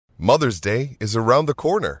Mother's Day is around the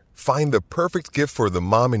corner. Find the perfect gift for the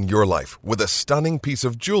mom in your life with a stunning piece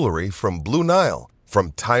of jewelry from Blue Nile.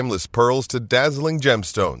 From timeless pearls to dazzling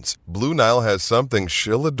gemstones, Blue Nile has something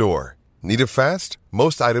she'll adore. Need it fast?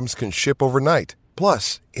 Most items can ship overnight.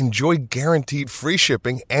 Plus, enjoy guaranteed free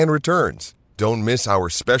shipping and returns. Don't miss our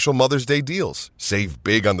special Mother's Day deals. Save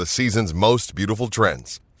big on the season's most beautiful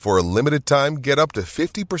trends. For a limited time, get up to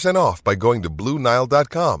 50% off by going to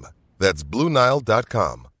BlueNile.com. That's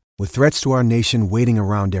BlueNile.com. With threats to our nation waiting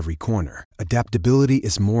around every corner, adaptability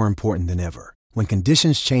is more important than ever. When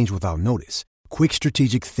conditions change without notice, quick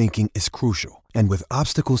strategic thinking is crucial. And with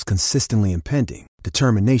obstacles consistently impending,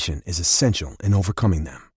 determination is essential in overcoming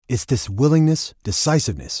them. It's this willingness,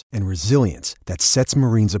 decisiveness, and resilience that sets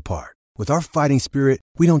Marines apart. With our fighting spirit,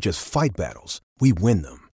 we don't just fight battles, we win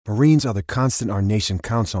them. Marines are the constant our nation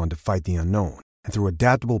counts on to fight the unknown. And through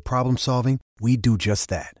adaptable problem solving, we do just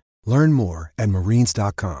that. Learn more at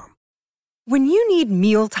marines.com. When you need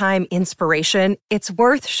mealtime inspiration, it's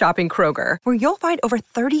worth shopping Kroger, where you'll find over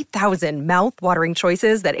 30,000 mouth-watering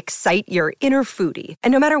choices that excite your inner foodie.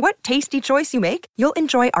 And no matter what tasty choice you make, you'll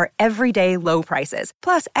enjoy our everyday low prices,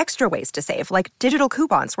 plus extra ways to save, like digital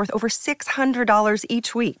coupons worth over $600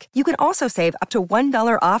 each week. You can also save up to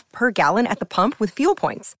 $1 off per gallon at the pump with fuel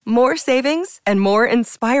points. More savings and more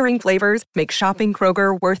inspiring flavors make shopping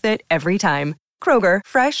Kroger worth it every time. Kroger,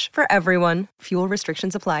 fresh for everyone. Fuel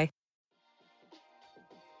restrictions apply.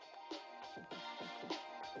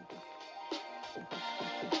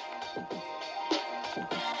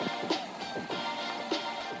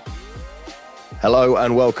 Hello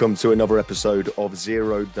and welcome to another episode of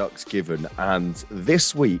Zero Ducks Given. And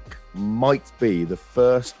this week might be the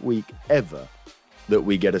first week ever that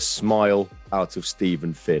we get a smile out of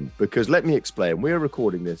Stephen Finn. Because let me explain, we're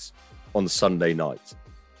recording this on Sunday night.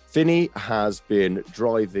 Finney has been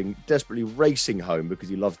driving, desperately racing home because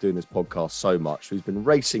he loves doing this podcast so much. So he's been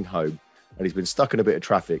racing home and he's been stuck in a bit of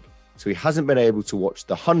traffic. So he hasn't been able to watch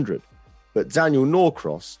the 100. But Daniel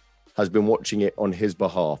Norcross has been watching it on his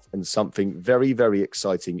behalf, and something very, very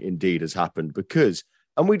exciting indeed has happened because,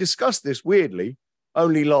 and we discussed this weirdly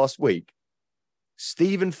only last week,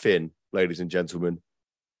 Stephen Finn, ladies and gentlemen,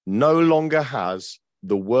 no longer has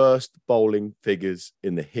the worst bowling figures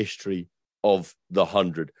in the history of the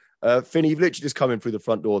 100. Finn, you've literally just come in through the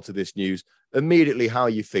front door to this news. Immediately, how are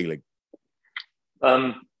you feeling?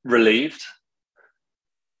 Relieved.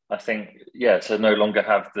 I think, to no longer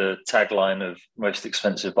have the tagline of most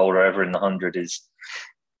expensive bowler ever in the 100 is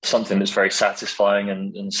something that's very satisfying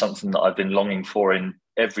and something that I've been longing for in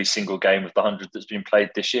every single game of the 100 that's been played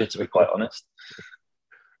this year, to be quite honest.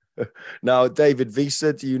 Now, David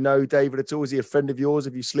Visa, do you know David at all? Is he a friend of yours?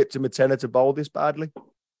 Have you slipped him a tenner to bowl this badly?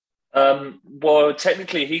 Well,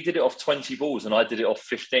 technically he did it off 20 balls and I did it off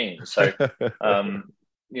 15. So,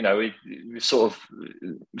 sort of,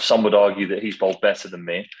 some would argue that he's bowled better than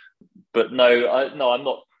me, but I'm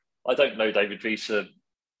not. I don't know David Visa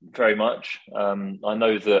very much. I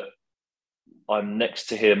know that I'm next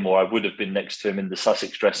to him, or I would have been next to him in the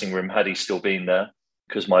Sussex dressing room had he still been there,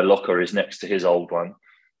 because my locker is next to his old one.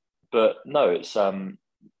 But no, it's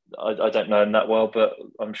I don't know him that well, but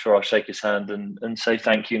I'm sure I'll shake his hand and say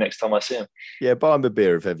thank you next time I see him. Yeah, buy him a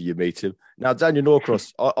beer if ever you meet him. Now, Daniel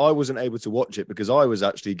Norcross, I wasn't able to watch it because I was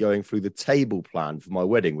actually going through the table plan for my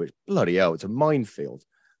wedding, which, bloody hell, it's a minefield.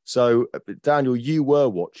 So, Daniel, you were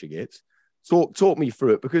watching it. Talk me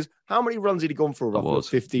through it, because how many runs had he gone for roughly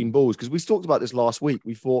 15 balls? Because we talked about this last week.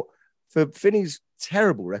 We thought for Finney's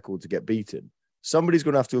terrible record to get beaten, somebody's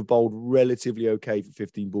going to have to have bowled relatively okay for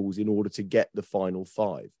 15 balls in order to get the final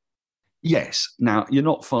 5. Yes. Now, you're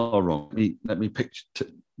not far wrong. Let me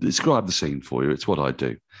describe the scene for you. It's what I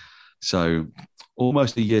do. So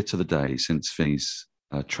almost a year to the day since Finney's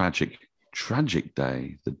tragic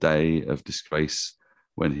day, the day of disgrace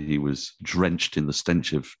when he was drenched in the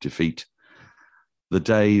stench of defeat, the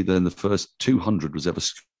day then the first 200 was ever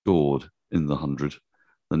scored in the 100,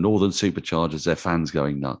 the Northern Superchargers, their fans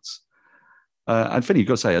going nuts. And Finney, you've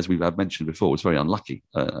got to say, as we've mentioned before, was very unlucky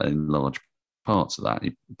in large parts of that.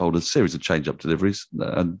 He bowled a series of change-up deliveries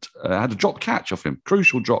and had a drop catch off him,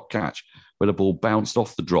 crucial drop catch, where the ball bounced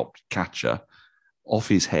off the dropped catcher, off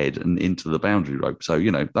his head and into the boundary rope. So,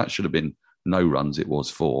 that should have been no runs. It was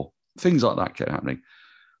 4. Things like that kept happening.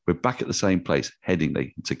 We're back at the same place,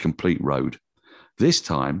 Headingley. It's a complete road. This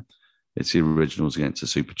time, it's the Originals against the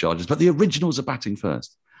Superchargers, but the Originals are batting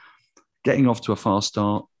first. Getting off to a fast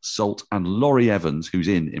start, Salt and Laurie Evans, who's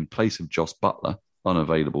in place of Joss Butler,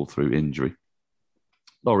 unavailable through injury.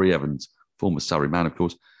 Laurie Evans, former Surrey man, of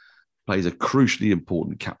course, plays a crucially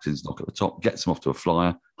important captain's knock at the top, gets them off to a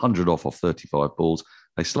flyer, 100 off 35 balls.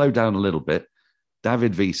 They slow down a little bit,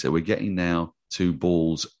 David Visa, we're getting now to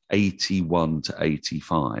balls 81 to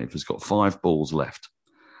 85, has got 5 balls left.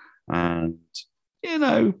 And, you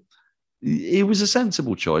know, it was a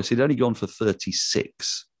sensible choice. He'd only gone for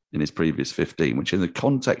 36 in his previous 15, which in the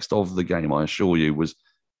context of the game, I assure you, was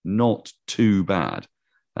not too bad.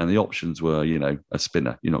 And the options were, you know, a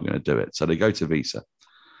spinner, you're not going to do it. So they go to Visa.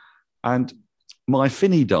 And my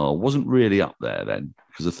Finney dial wasn't really up there then,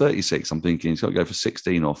 because of 36, I'm thinking he's got to go for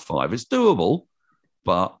 16 off 5. It's doable,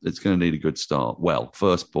 but it's going to need a good start. Well,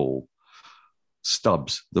 first ball,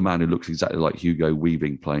 Stubbs, the man who looks exactly like Hugo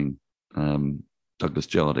Weaving playing Douglas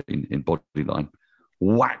Jardine in Bodyline,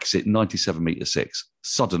 whacks it 97 metre 6.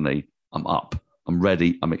 Suddenly, I'm up, I'm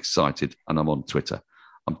ready, I'm excited, and I'm on Twitter.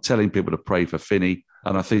 I'm telling people to pray for Finney,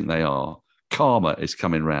 and I think they are. Karma is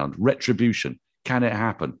coming round. Retribution. Can it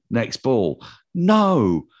happen? Next ball.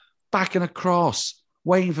 No. Back and across.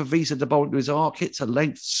 Waiting for Visa to bowl into his arc. Hits a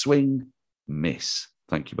length swing. Miss.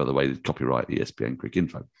 Thank you, by the way, the copyright ESPN Quick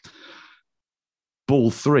Info. Ball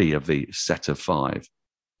 3 of the set of 5.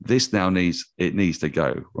 This now needs to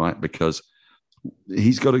go, right? Because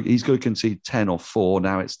he's got to concede 10 off 4.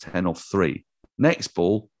 Now it's 10 off 3. Next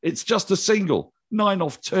ball, it's just a single. 9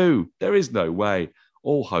 off 2. There is no way.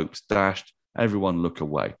 All hopes dashed. Everyone look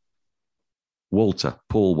away.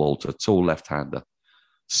 Paul Walter, tall left-hander,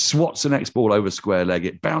 swats the next ball over square leg.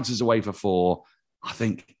 It bounces away for 4. I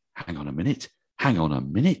think, hang on a minute.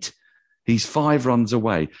 He's 5 runs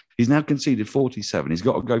away. He's now conceded 47. He's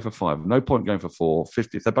got to go for 5. No point going for 4.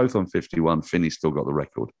 50. If they're both on 51, Finney's still got the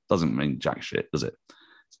record. Doesn't mean jack shit, does it?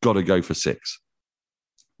 It's got to go for 6.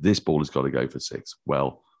 This ball has got to go for 6.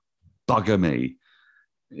 Well, bugger me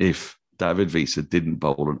if David Visa didn't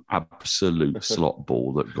bowl an absolute slot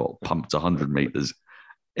ball that got pumped 100 metres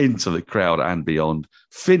into the crowd and beyond.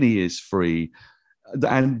 Finney is free.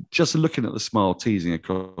 And just looking at the smile teasing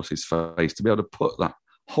across his face, to be able to put that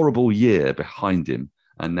horrible year behind him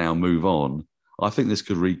and now move on, I think this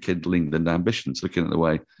could rekindle England ambitions, looking at the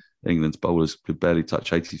way England's bowlers could barely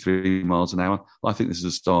touch 83 miles an hour. I think this is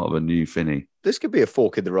the start of a new Finney. This could be a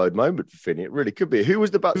fork in the road moment for Finney. It really could be. Who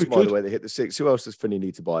was the batsman, by the way, that hit the 6? Who else does Finney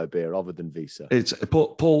need to buy a beer other than Visa? It's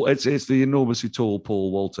Paul. It's the enormously tall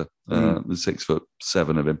Paul Walter, the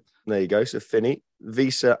 6'7" of him. There you go. So Finney,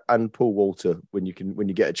 Visa, and Paul Walter. When you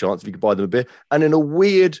get a chance, if you can buy them a beer, and in a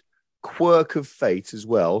weird quirk of fate as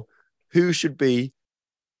well, who should be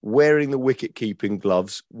wearing the wicket-keeping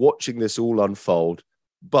gloves, watching this all unfold?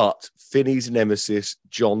 But Finney's nemesis,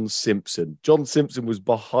 John Simpson. John Simpson was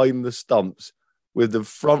behind the stumps with the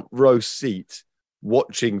front row seat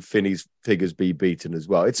watching Finney's figures be beaten as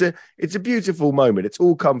well. It's a beautiful moment. It's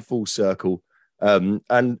all come full circle.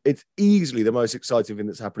 And it's easily the most exciting thing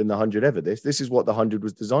that's happened in the 100 ever. This is what the 100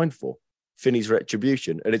 was designed for. Finney's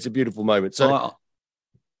retribution. And it's a beautiful moment. So,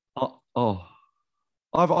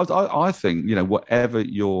 I think, you know, whatever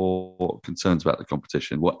your concerns about the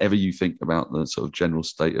competition, whatever you think about the sort of general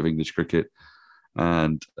state of English cricket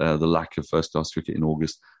and the lack of first-class cricket in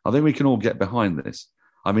August, I think we can all get behind this.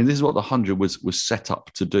 I mean, this is what the 100 was set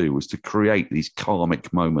up to do, was to create these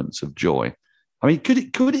karmic moments of joy. I mean, could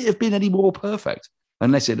it have been any more perfect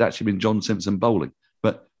unless it had actually been John Simpson bowling?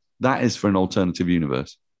 But that is for an alternative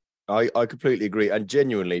universe. I completely agree. And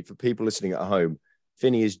genuinely, for people listening at home,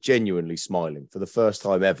 Finney is genuinely smiling for the first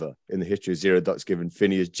time ever in the history of Zero Ducks Given.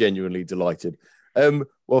 Finney is genuinely delighted.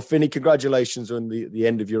 Well, Finney, congratulations on the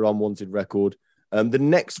end of your unwanted record. The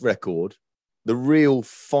next record, the real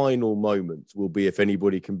final moment, will be if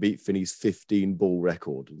anybody can beat Finney's 15-ball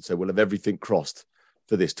record. And so we'll have everything crossed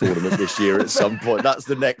for this tournament this year at some point. That's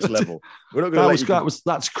the next level. We're not going to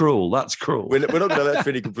that's cruel. That's cruel. We're not going to let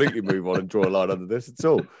Finney completely move on and draw a line under this at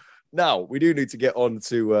all. Now, we do need to get on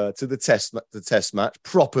to the test match,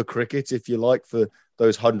 proper cricket, if you like, for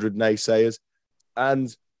those 100 naysayers.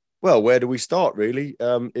 And, well, where do we start, really?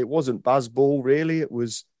 It wasn't Baz Ball, really. It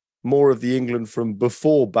was more of the England from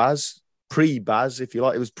before Baz, pre-Baz, if you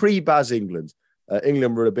like. It was pre-Baz England.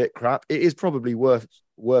 England were a bit crap. It is probably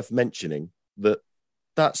worth mentioning that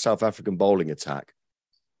South African bowling attack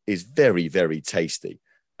is very, very tasty.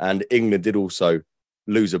 And England did also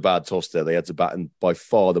lose a bad toss there. They had to bat in by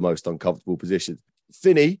far the most uncomfortable positions.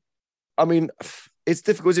 Finney, I mean, it's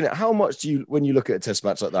difficult, isn't it? How much do you, when you look at a test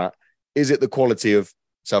match like that, is it the quality of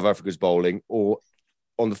South Africa's bowling, or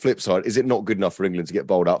on the flip side, is it not good enough for England to get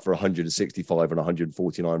bowled out for 165 and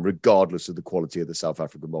 149, regardless of the quality of the South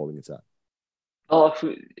African bowling attack? Oh,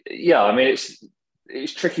 yeah. I mean,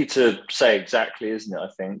 it's tricky to say exactly, isn't it? I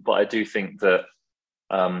think, but I do think that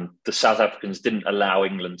the South Africans didn't allow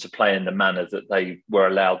England to play in the manner that they were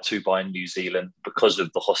allowed to by New Zealand because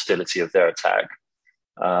of the hostility of their attack.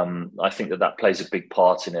 I think that plays a big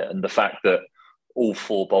part in it. And the fact that all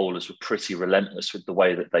four bowlers were pretty relentless with the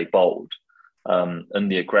way that they bowled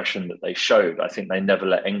and the aggression that they showed. I think they never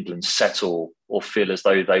let England settle or feel as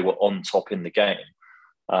though they were on top in the game.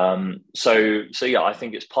 So yeah, I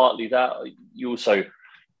think it's partly that. You also,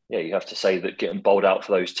 you have to say that getting bowled out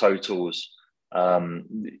for those totals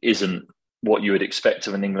isn't what you would expect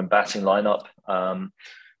of an England batting lineup.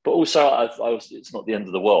 But also, it's not the end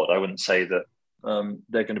of the world. I wouldn't say that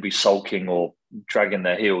they're going to be sulking or dragging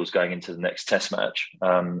their heels going into the next Test match.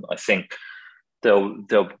 I think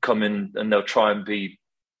they'll come in and they'll try and be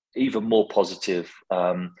even more positive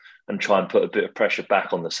and try and put a bit of pressure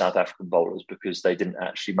back on the South African bowlers, because they didn't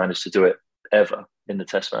actually manage to do it ever in the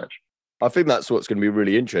Test match. I think that's what's going to be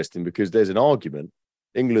really interesting, because there's an argument.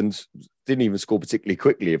 England didn't even score particularly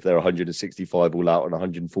quickly if they're 165 all out and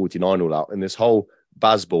 149 all out. And this whole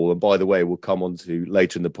Bazball, and by the way, we'll come on to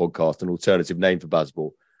later in the podcast an alternative name for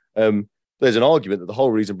Bazball. There's an argument that the whole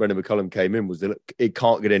reason Brendan McCullum came in was that it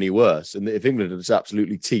can't get any worse. And that if England had just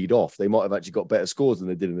absolutely teed off, they might have actually got better scores than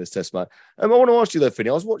they did in this Test match. I want to ask you though, Finney,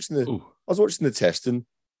 I was watching the Test, and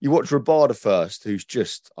you watch Rabada first, who's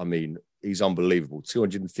just, he's unbelievable.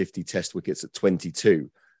 250 Test wickets at 22.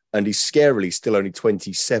 And he's scarily still only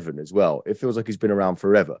 27 as well. It feels like he's been around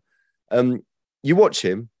forever. You watch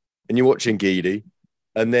him and you watch Ngidi,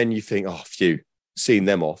 and then you think, oh, phew, seen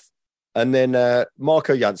them off. And then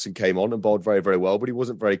Marco Jansen came on and bowled very, very well, but he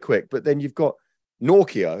wasn't very quick. But then you've got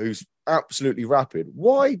Nortje, who's absolutely rapid.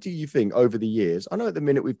 Why do you think over the years, I know at the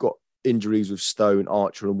minute we've got injuries with Stone,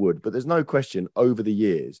 Archer and Wood, but there's no question over the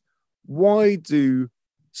years, why do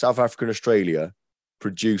South Africa and Australia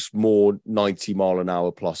produce more 90 mile an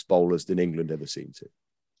hour plus bowlers than England ever seem to?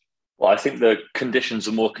 Well, I think the conditions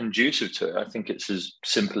are more conducive to it. I think it's as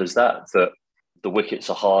simple as that the wickets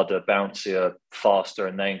are harder, bouncier, faster,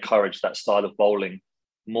 and they encourage that style of bowling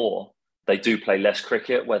more. They do play less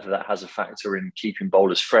cricket. Whether that has a factor in keeping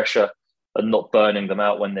bowlers fresher and not burning them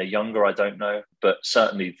out when they're younger, I don't know. But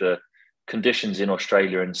certainly the conditions in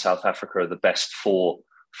Australia and South Africa are the best for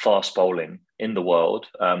fast bowling in the world.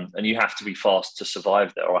 And you have to be fast to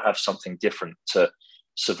survive there, or have something different to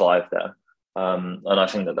survive there. And I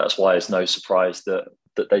think that's why it's no surprise that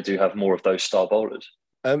they do have more of those star bowlers.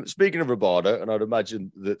 Speaking of Rabada, and I'd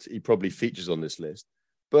imagine that he probably features on this list,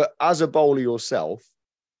 but as a bowler yourself,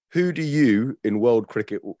 who do you in world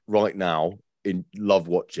cricket right now love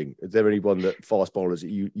watching? Is there anyone that fast bowlers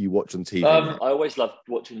that you watch on TV? I always loved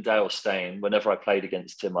watching Dale Steyn. Whenever I played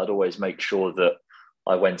against him, I'd always make sure that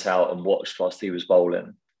I went out and watched whilst he was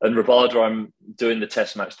bowling. And Rabada, I'm doing the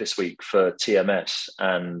Test match this week for TMS,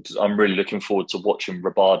 and I'm really looking forward to watching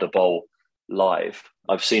Rabada bowl live.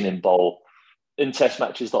 I've seen him bowl in Test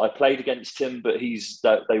matches that I played against him, but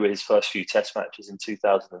they were his first few Test matches in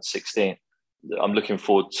 2016. I'm looking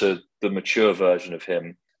forward to the mature version of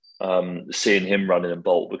him, seeing him running and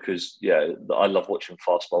bowl, because I love watching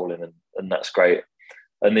fast bowling, and that's great.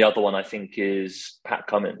 And the other one I think is Pat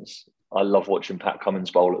Cummins. I love watching Pat Cummins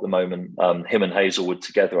bowl at the moment. Him and Hazelwood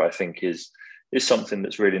together, I think, is something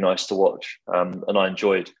that's really nice to watch. And I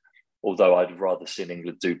enjoyed, although I'd rather seen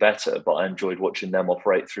England do better, but I enjoyed watching them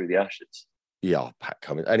operate through the Ashes. Yeah, Pat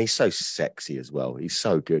Cummins. And he's so sexy as well. He's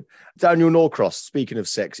so good. Daniel Norcross, speaking of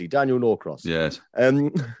sexy, Daniel Norcross. Yes.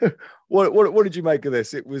 What did you make of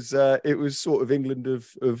this? It was sort of England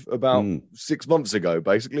of about 6 months ago,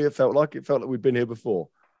 basically. It felt like we'd been here before.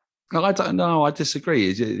 No, I don't know. I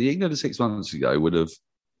disagree. The England of 6 months ago would have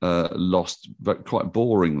lost quite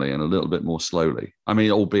boringly and a little bit more slowly. I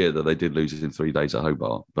mean, albeit that they did lose it in 3 days at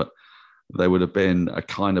Hobart, but there would have been a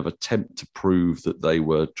kind of attempt to prove that they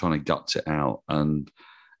were trying to gut it out, and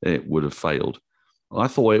it would have failed. I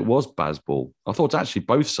thought it was Bazball. I thought actually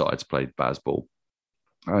both sides played Bazball.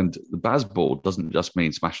 And the Bazball doesn't just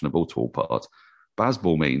mean smashing the ball to all parts.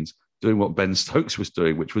 Bazball means doing what Ben Stokes was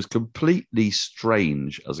doing, which was completely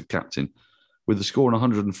strange as a captain. With the score on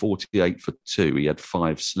 148 for 2, he had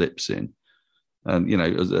 5 slips in. And,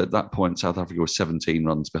 at that point, South Africa was 17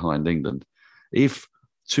 runs behind England. If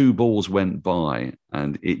 2 balls went by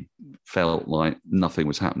and it felt like nothing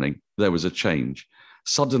was happening, there was a change.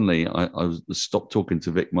 Suddenly, I stopped talking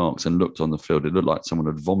to Vic Marks and looked on the field. It looked like someone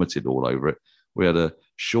had vomited all over it. We had a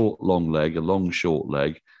short, long leg, a long, short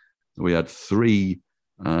leg. We had 3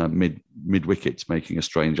 mid wickets making a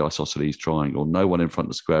strange isosceles triangle. No one in front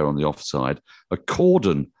of the square on the offside. A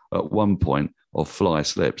cordon at one point of fly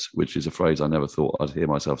slips, which is a phrase I never thought I'd hear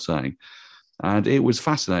myself saying. And it was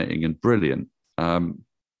fascinating and brilliant.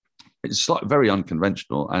 It's very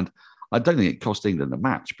unconventional, and I don't think it cost England the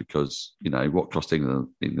match, because what cost England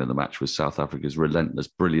the match was South Africa's relentless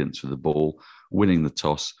brilliance with the ball, winning the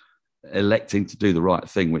toss, electing to do the right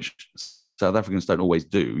thing, which South Africans don't always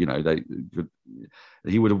do.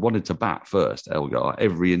 He would have wanted to bat first, Elgar.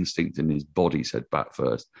 Every instinct in his body said bat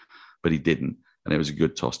first, but he didn't, and it was a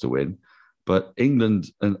good toss to win. But England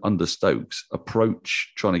under Stokes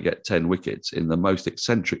approach trying to get 10 wickets in the most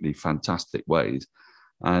eccentrically fantastic ways.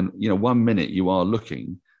 And, 1 minute you are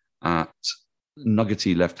looking at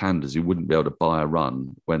nuggety left-handers who wouldn't be able to buy a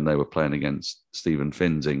run when they were playing against Stephen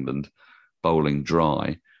Finn's England, bowling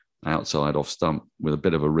dry outside off stump with a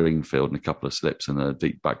bit of a ring field and a couple of slips and a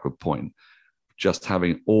deep backward point, just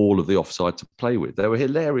having all of the offside to play with. There were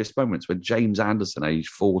hilarious moments when James Anderson, aged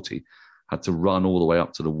 40, had to run all the way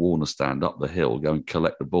up to the Warner stand, up the hill, go and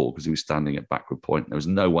collect the ball because he was standing at backward point. There was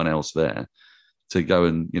no one else there to go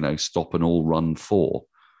and, stop an all-run 4.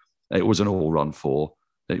 It was an all-run 4.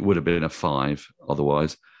 It would have been a 5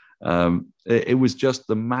 otherwise. It was just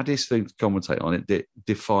the maddest thing to commentate on. It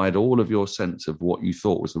defied all of your sense of what you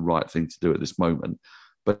thought was the right thing to do at this moment.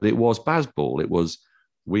 But it was Bazball. It was,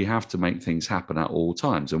 we have to make things happen at all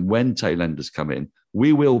times. And when tail-enders come in,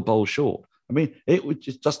 we will bowl short. I mean, it would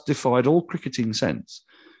just defied all cricketing sense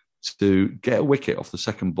to get a wicket off the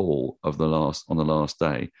second ball on the last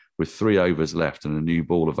day with 3 overs left and a new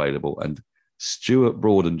ball available. And Stuart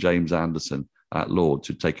Broad and James Anderson at Lord's,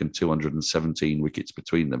 who'd taken 217 wickets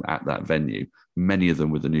between them at that venue, many of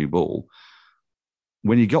them with the new ball.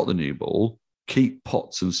 When you got the new ball, keep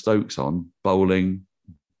Potts and Stokes on bowling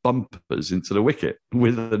bumpers into the wicket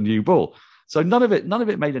with the new ball. So none of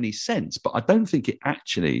it made any sense, but I don't think it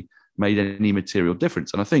actually made any material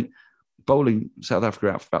difference. And I think bowling South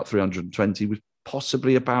Africa out for about 320 was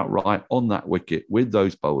possibly about right on that wicket with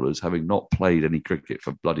those bowlers having not played any cricket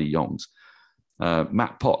for bloody yonks.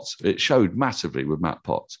 Matt Potts, it showed massively with Matt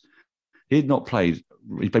Potts. He played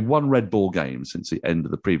 1 red ball game since the end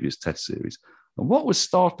of the previous Test series. And what was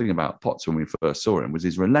startling about Potts when we first saw him was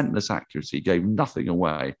his relentless accuracy. He gave nothing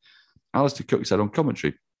away. Alistair Cook said on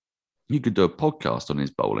commentary, you could do a podcast on his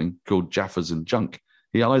bowling called Jaffers and Junk.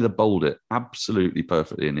 He either bowled it absolutely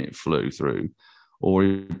perfectly and it flew through, or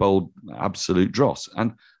he bowled absolute dross.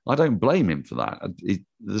 And I don't blame him for that.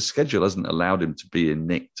 The schedule hasn't allowed him to be in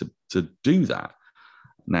nick to do that.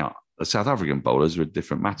 Now, the South African bowlers are a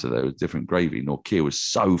different matter. There was different gravy. Nortje was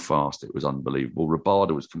so fast, it was unbelievable.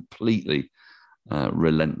 Rabada was completely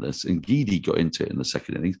relentless. And Ngidi got into it in the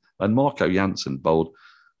second innings. And Marco Jansen bowled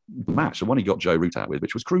the match, the one he got Joe Root out with,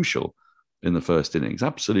 which was crucial in the first innings,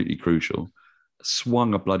 absolutely crucial.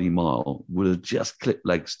 Swung a bloody mile, would have just clipped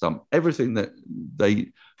leg stump. Everything that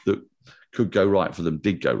could go right for them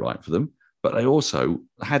did go right for them, but they also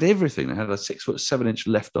had everything. They had a 6'7"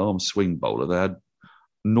 left arm swing bowler. They had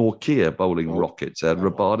Nortje bowling rockets. They had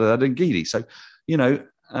Rabada, they had Ngidi. So,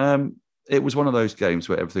 it was one of those games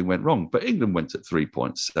where everything went wrong. But England went at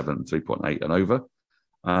 3.7, 3.8 and over,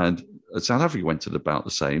 and South Africa went at about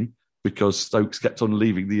the same, because Stokes kept on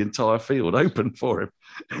leaving the entire field open for him.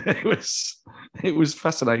 It was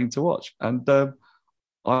fascinating to watch, and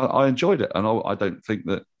I enjoyed it. And I don't think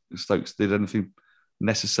that Stokes did anything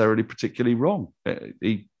necessarily particularly wrong.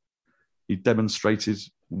 He demonstrated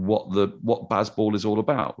what Bazball is all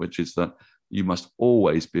about, which is that you must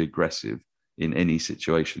always be aggressive in any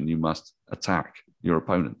situation. You must attack your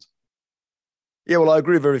opponent. Yeah, well, I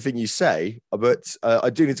agree with everything you say, but I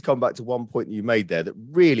do need to come back to one point that you made there that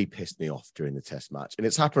really pissed me off during the Test match. And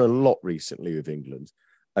it's happened a lot recently with England.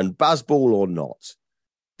 And Bazball or not,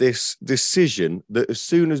 this decision that as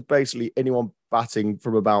soon as basically anyone batting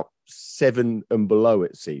from about 7 and below,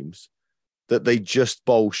 it seems, that they just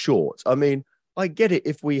bowl short. I mean, I get it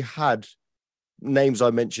if we had names I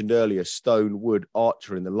mentioned earlier, Stone, Wood,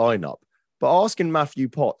 Archer in the lineup. But asking Matthew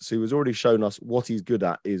Potts, who has already shown us what he's good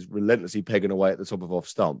at, is relentlessly pegging away at the top of off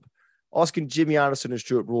stump. Asking Jimmy Anderson and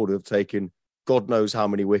Stuart Broad, who have taken God knows how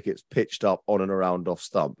many wickets pitched up on and around off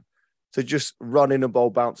stump, to just run in and bowl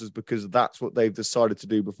bouncers because that's what they've decided to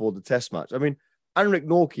do before the Test match. I mean, Anrich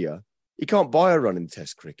Nortje, he can't buy a run in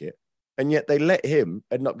Test cricket, and yet they let him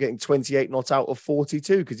end up getting 28 not out of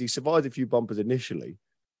 42 because he survived a few bumpers initially.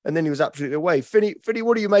 And then he was absolutely away. Finny,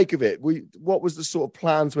 what do you make of it? What was the sort of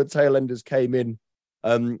plans when tailenders came in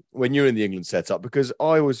when you're in the England setup? Because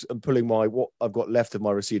I am pulling what I've got left of my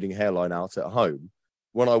receding hairline out at home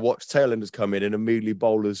when I watch tailenders come in and immediately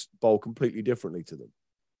bowlers bowl completely differently to them.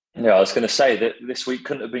 Yeah, I was going to say that this week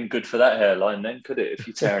couldn't have been good for that hairline then, could it? If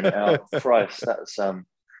you're tearing it out. Christ,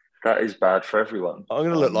 that is bad for everyone. I'm going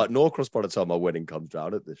to look like Norcross by the time my wedding comes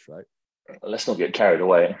round at this rate. Let's not get carried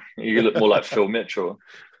away. You look more like Phil Mitchell.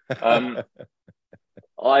 I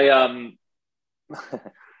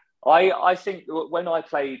think when I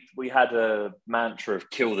played, we had a mantra of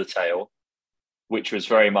kill the tail, which was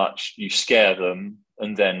very much you scare them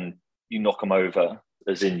and then you knock them over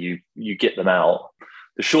as in you get them out.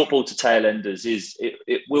 The short ball to tail enders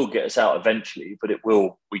it will get us out eventually, but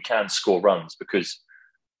we can score runs because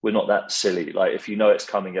we're not that silly. Like if you know it's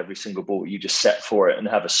coming every single ball, you just set for it and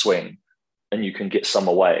have a swing and you can get some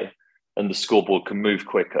away and the scoreboard can move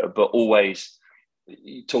quicker. But always,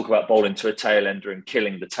 you talk about bowling to a tail ender and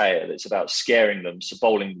killing the tail. It's about scaring them. So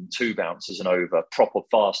bowling them 2 bounces and over, proper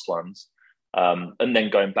fast ones, and then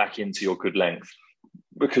going back into your good length,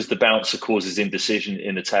 because the bouncer causes indecision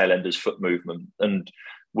in the tail ender's foot movement. And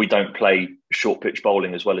we don't play short pitch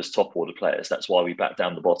bowling as well as top order players. That's why we back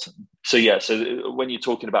down the bottom. So when you're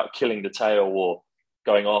talking about killing the tail or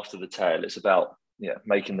going after the tail, it's about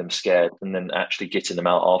making them scared and then actually getting them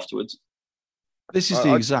out afterwards. This is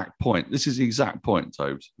the exact point. This is the exact point,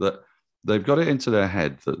 Tobes, that they've got it into their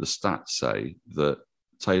head that the stats say that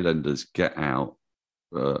tailenders get out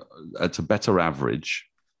at a better average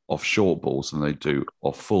off short balls than they do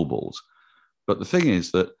off full balls. But the thing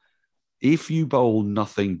is that if you bowl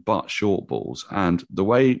nothing but short balls, and the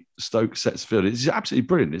way Stoke sets field is absolutely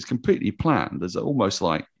brilliant. It's completely planned. There's almost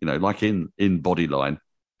like in Bodyline,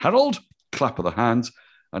 Harold, clap of the hands,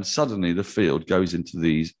 and suddenly the field goes into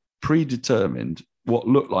these predetermined, what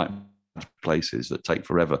look like places that take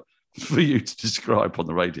forever for you to describe on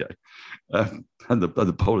the radio. And the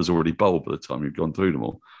bowler's already bowled by the time you've gone through them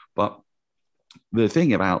all. But the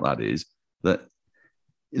thing about that is that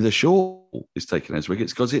the short is taken as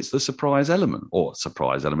wickets because it's the surprise element.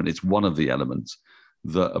 It's one of the elements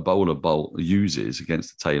that a bowler uses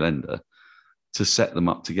against the tail ender to set them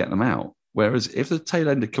up to get them out. Whereas if the tail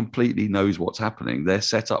ender completely knows what's happening, they're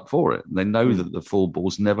set up for it. They know that the full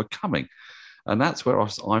ball's never coming. And that's where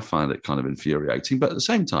I find it kind of infuriating. But at the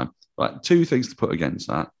same time, like 2 things to put against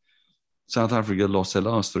that. South Africa lost their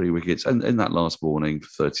last 3 wickets and in that last morning for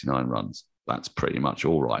 39 runs. That's pretty much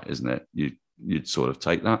all right, isn't it? You'd sort of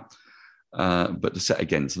take that. But to set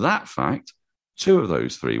against that fact, 2 of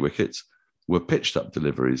those 3 wickets were pitched up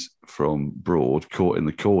deliveries from Broad, caught in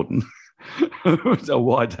the cordon, a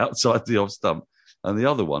wide outside the off stump. And the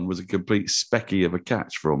other one was a complete specky of a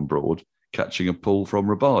catch from Broad, catching a pull from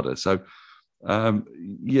Rabada. So, I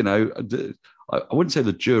wouldn't say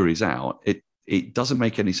the jury's out. It doesn't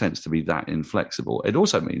make any sense to be that inflexible. It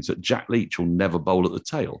also means that Jack Leach will never bowl at the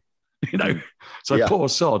tail. Poor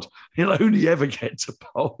sod, he'll only ever get to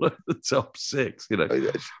bowl at the top 6,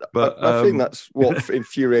 But I think that's what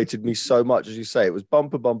infuriated me so much. As you say, it was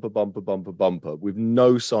bumper, bumper, bumper, bumper, bumper, with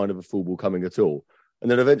no sign of a full ball coming at all. And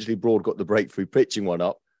then eventually Broad got the breakthrough, pitching one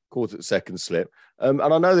up, caught it second slip. And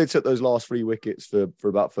I know they took those last 3 wickets for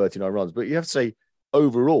about 39 runs, but you have to say,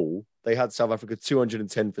 overall, they had South Africa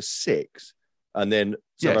 210 for 6. And then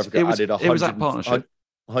South Africa added 100. It was that partnership.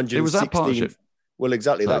 116. It was that partnership. Well,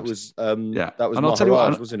 exactly. That was that was and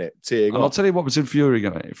Maharaj, wasn't it? Teeing and off. I'll tell you what was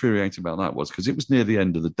infuriating about that was because it was near the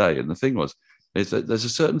end of the day, and the thing is that there's a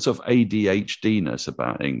certain sort of ADHD-ness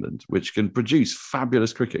about England, which can produce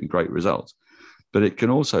fabulous cricket and great results, but it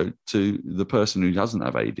can also, to the person who doesn't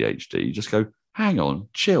have ADHD, just go, hang on,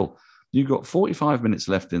 chill. You've got 45 minutes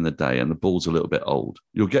left in the day, and the ball's a little bit old.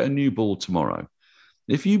 You'll get a new ball tomorrow.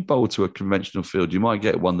 If you bowl to a conventional field, you might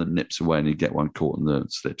get one that nips away, and you get one caught in the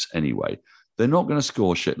slips anyway. They're not going to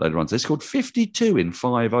score shitload of runs. They scored 52 in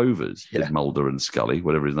 5 overs with Mulder and Scully,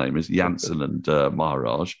 whatever his name is, Janssen and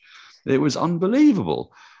Maharaj. It was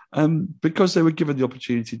unbelievable because they were given the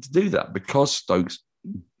opportunity to do that, because Stokes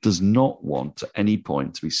does not want at any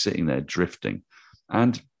point to be sitting there drifting.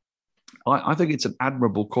 And I think it's an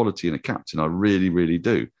admirable quality in a captain. I really, really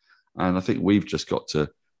do. And I think we've just got to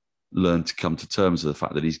learn to come to terms with the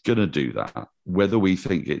fact that he's going to do that, whether we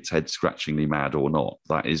think it's head-scratchingly mad or not.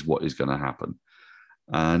 That is what is going to happen,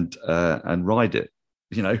 and ride it.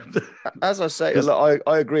 As I say, look,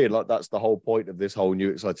 I agree. Like, that's the whole point of this whole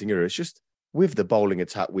new exciting era. It's just with the bowling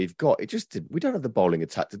attack we've got, we don't have the bowling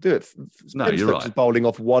attack to do it. No, you're right. Just bowling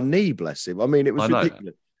off one knee, bless him. I mean, it was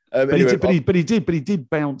ridiculous. But he did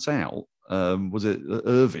bounce out. Was it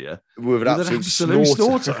Irvia? With an absolute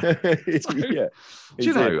snorter. Yeah. Do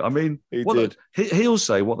you know? I mean, he'll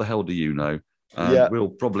say, "What the hell do you know?" We'll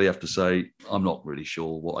probably have to say, "I'm not really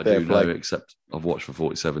sure what I do know, except I've watched for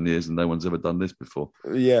 47 years and no one's ever done this before."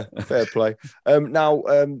 Yeah, fair play. Now,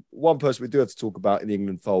 one person we do have to talk about in the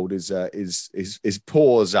England fold is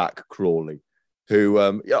poor Zach Crawley, who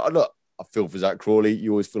look, I feel for Zach Crawley.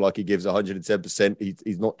 You always feel like he gives 110%.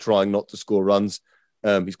 He's not trying not to score runs.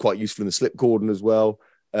 He's quite useful in the slip cordon as well.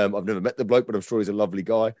 I've never met the bloke, but I'm sure he's a lovely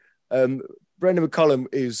guy. Brendan McCullum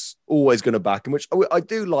is always going to back him, which I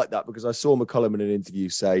do like that, because I saw McCullum in an interview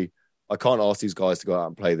say, I can't ask these guys to go out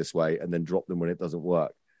and play this way and then drop them when it doesn't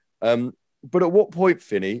work. But at what point,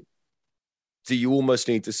 Finney, do you almost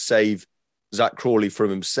need to save Zach Crawley from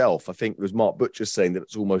himself. I think it was Mark Butcher saying that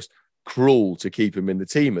it's almost cruel to keep him in the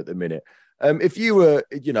team at the minute. If you were,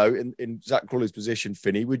 in Zach Crawley's position,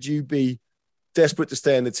 Finney, would you be desperate to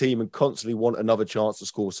stay in the team and constantly want another chance to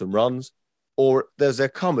score some runs? Or does there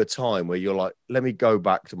come a time where you're like, let me go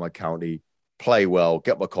back to my county, play well,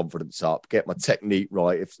 get my confidence up, get my technique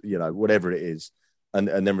right, if whatever it is, and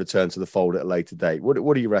then return to the fold at a later date?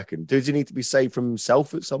 What do you reckon? Does he need to be saved from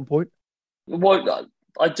himself at some point? Well,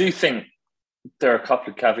 I do think there are a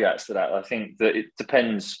couple of caveats to that. I think that it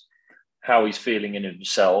depends how he's feeling in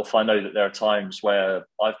himself. I know that there are times where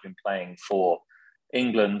I've been playing for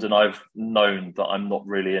England and I've known that I'm not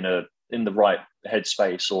really in the right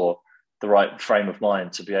headspace or the right frame of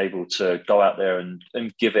mind to be able to go out there and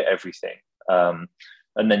give it everything. And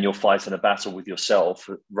then you're fighting a battle with yourself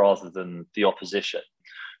rather than the opposition,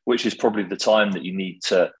 which is probably the time that you need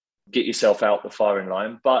to get yourself out the firing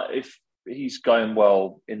line. But if he's going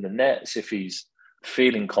well in the nets, if he's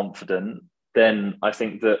feeling confident, then I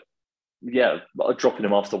think that, dropping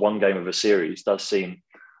him after one game of a series does seem...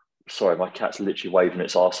 Sorry, my cat's literally waving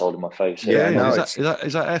its arsehole in my face. Yeah, no,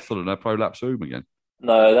 is that Ethel and her prolapse room again?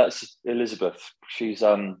 No, that's Elizabeth. She's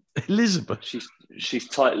Elizabeth. She's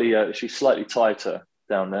slightly tighter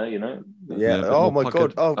down there, Yeah. Yeah, my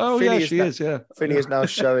God. Oh, Finney yeah, she is. Yeah. Finney is now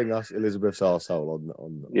showing us Elizabeth's arsehole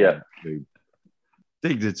on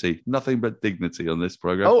Dignity, nothing but dignity on this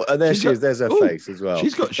program. Oh, and there she is. There's her face as well.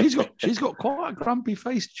 She's got quite a grumpy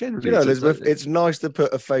face generally. Elizabeth, it's nice to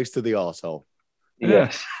put a face to the arsehole.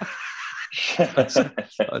 Yes. Yes. Yeah.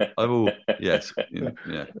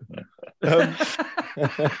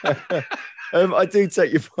 I do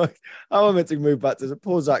take your point. How am I meant to move back to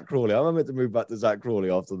poor Zach Crawley? How am I meant to move back to Zach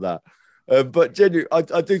Crawley after that? But genuinely,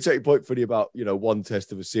 I do take your point, Freddie, about one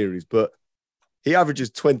test of a series, but he averages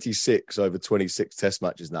 26 over 26 test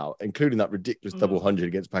matches now, including that ridiculous double 100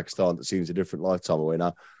 against Pakistan that seems a different lifetime away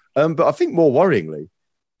now. But I think more worryingly,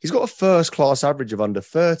 he's got a first-class average of under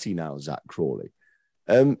 30 now, Zach Crawley.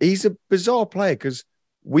 He's a bizarre player because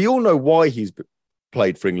we all know why he's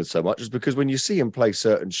played for England so much. Is because when you see him play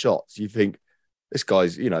certain shots, you think this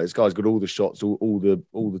guy's got all the shots, all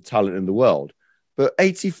the talent in the world. But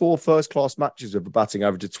 84 first-class matches with a batting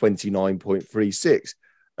average of 29.36.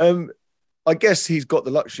 I guess he's got the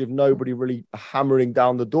luxury of nobody really hammering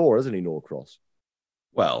down the door, hasn't he, Norcross?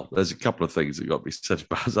 Well, there's a couple of things that got to be said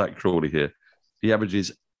about Zach Crawley here. He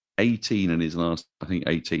averages 18 in his last,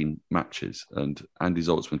 18 matches, and Andy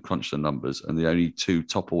Zaltzman crunched the numbers, and the only two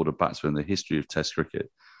top-order batsmen in the history of Test cricket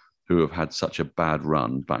who have had such a bad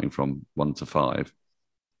run, batting from 1 to 5,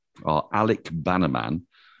 are Alec Bannerman,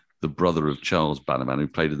 the brother of Charles Bannerman, who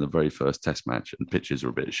played in the very first Test match, and pitches were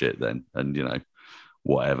a bit shit then, and,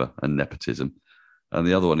 whatever, and nepotism. And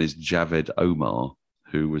the other one is Javed Omar,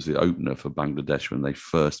 who was the opener for Bangladesh when they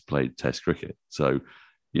first played Test cricket. So,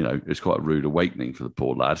 it's quite a rude awakening for the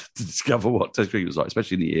poor lad to discover what Test cricket was like,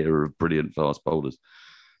 especially in the era of brilliant fast bowlers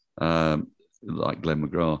like Glenn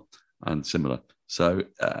McGrath and similar. So,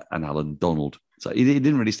 and Alan Donald. So he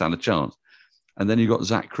didn't really stand a chance. And then you got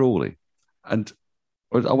Zach Crawley. And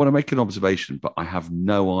I want to make an observation, but I have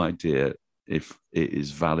no idea if it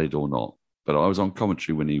is valid or not. But I was on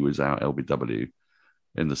commentary when he was out LBW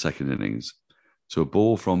in the second innings. To a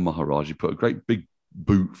ball from Maharaj, he put a great big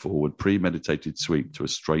boot forward, premeditated sweep to a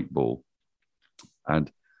straight ball.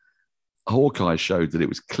 And Hawkeye showed that it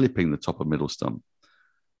was clipping the top of middle stump.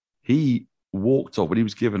 He walked off, when he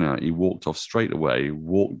was given out, he walked off straight away,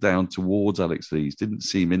 walked down towards Alex Lees, didn't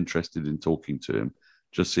seem interested in talking to him,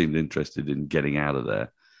 just seemed interested in getting out of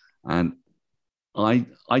there. And I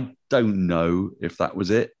don't know if that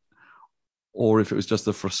was it, or if it was just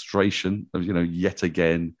the frustration of, yet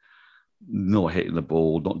again, not hitting the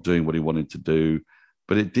ball, not doing what he wanted to do.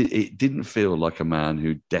 But it didn't feel like a man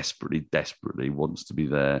who desperately wants to be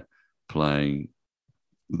there playing,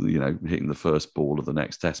 hitting the first ball of the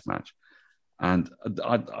next Test match. And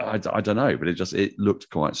I don't know, but it looked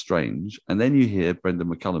quite strange. And then you hear Brendan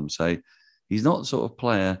McCullum say, he's not the sort of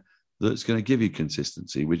player that's going to give you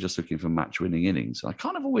consistency. We're just looking for match-winning innings. I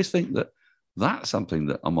kind of always think that that's something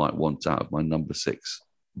that I might want out of my number 6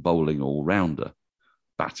 bowling all-rounder,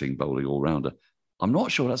 batting bowling all-rounder. I'm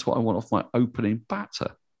not sure that's what I want off my opening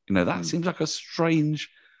batter. That seems like a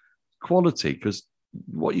strange quality, because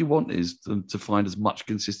what you want is to find as much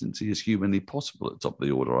consistency as humanly possible at the top of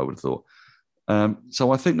the order, I would have thought.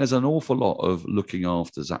 So I think there's an awful lot of looking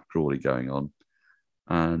after Zach Crawley going on.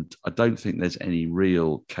 And I don't think there's any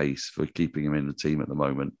real case for keeping him in the team at the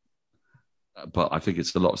moment. But I think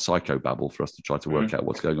it's a lot of psychobabble for us to try to work out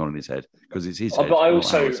what's going on in his head, because it's his head. But I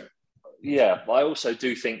also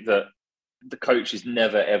do think that the coach is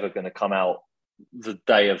never, ever going to come out the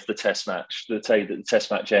day of the test match, the day that the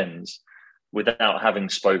test match ends, without having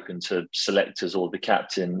spoken to selectors or the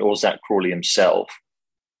captain or Zak Crawley himself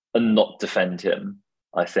and not defend him,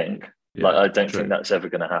 I think. I don't think that's ever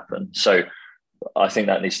going to happen. So I think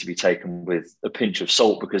that needs to be taken with a pinch of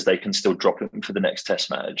salt, because they can still drop him for the next test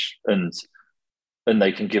match, and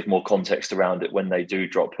they can give more context around it when they do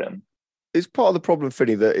drop him. It's part of the problem,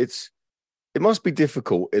 Finney, that it must be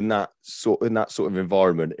difficult in that sort of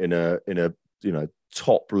environment, in a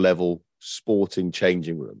top level sporting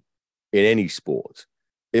changing room in any sport.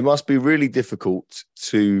 It must be really difficult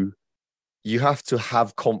you have to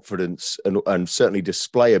have confidence and certainly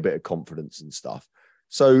display a bit of confidence and stuff.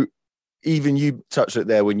 So even you touched it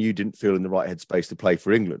there when you didn't feel in the right headspace to play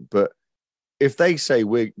for England. But if they say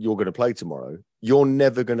you're going to play tomorrow, you're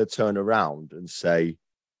never going to turn around and say,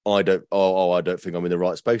 I don't think I'm in the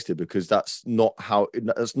right space to, because that's not how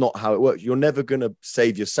it works. You're never going to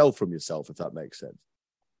save yourself from yourself, if that makes sense.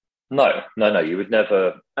 No. You would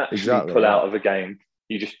never actually pull out of a game.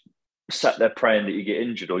 You just sat there praying that you get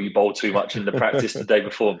injured, or you bowl too much in the practice the day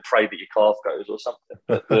before and pray that your calf goes or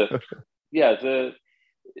something. But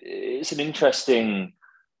it's an interesting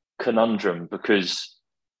conundrum, because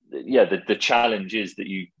the challenge is that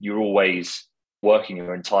you're always working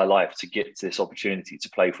your entire life to get this opportunity to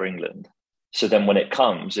play for England. So then when it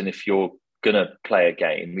comes, and if you're going to play a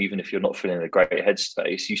game, even if you're not feeling a great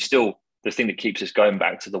headspace, the thing that keeps us going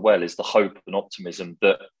back to the well is the hope and optimism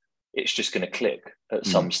that it's just going to click at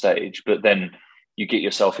some stage. But then you get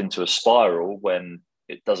yourself into a spiral when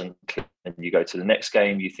it doesn't click, and you go to the next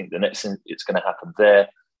game, you think the next thing it's going to happen there,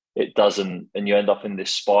 it doesn't, and you end up in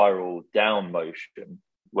this spiral down motion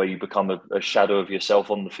where you become a shadow of yourself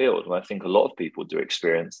on the field. And I think a lot of people do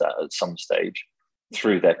experience that at some stage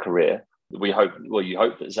through their career. You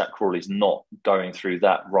hope that Zak Crawley's not going through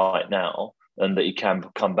that right now, and that he can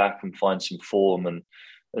come back and find some form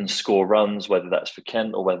and score runs, whether that's for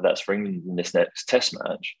Kent or whether that's for England in this next test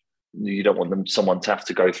match. You don't want someone to have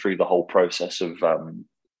to go through the whole process of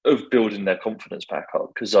building their confidence back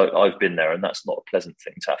up, because I've been there, and that's not a pleasant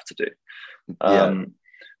thing to have to do.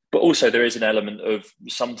 But also there is an element of,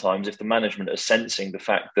 sometimes if the management are sensing the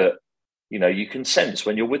fact that, you can sense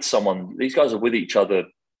when you're with someone, these guys are with each other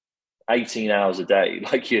 18 hours a day,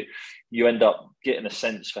 like you end up getting a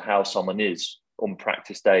sense for how someone is on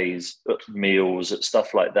practice days, at meals, at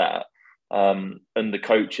stuff like that. And the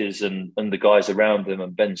coaches and the guys around them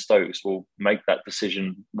and Ben Stokes will make that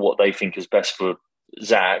decision, what they think is best for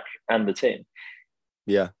Zach and the team.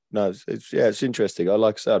 Yeah, no, it's interesting.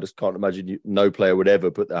 I just can't imagine no player would ever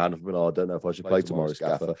put their hand up and I don't know if I should play tomorrow,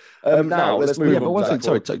 Gaffer. Now let's move on. But one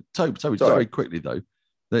thing, Toby, very quickly though,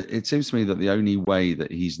 that it seems to me that the only way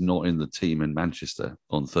that he's not in the team in Manchester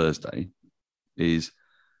on Thursday is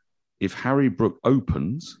if Harry Brook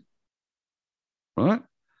opens, right?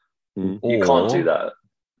 You can't do that.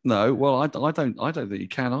 No, well, I don't think you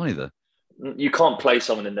can either. You can't play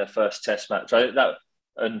someone in their first test match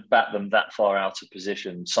and bat them that far out of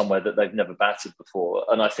position somewhere that they've never batted before.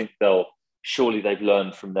 And I think they've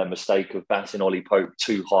learned from their mistake of batting Ollie Pope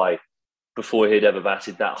too high before he'd ever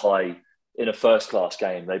batted that high in a first-class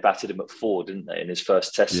game. They batted him at 4, didn't they, in his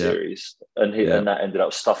first test series? And that ended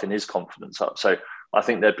up stuffing his confidence up. So I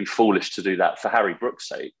think they'd be foolish to do that for Harry Brook's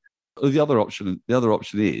sake. The other option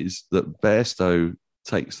is that Bairstow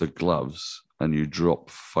takes the gloves and you drop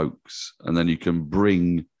Folkes, and then you can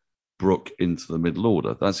bring Brook into the middle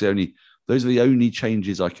order. Those are the only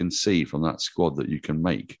changes I can see from that squad that you can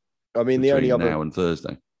make. I mean, the only other now and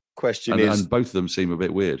Thursday question is, and both of them seem a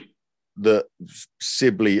bit weird. That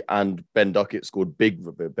Sibley and Ben Duckett scored big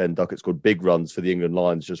runs for the England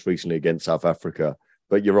Lions just recently against South Africa.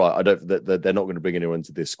 But you're right, they're not going to bring anyone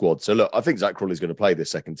into this squad. So look, I think Zak Crawley's going to play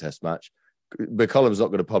this second test match. McCullum's not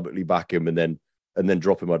going to publicly back him and then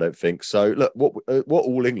drop him, I don't think. So look, what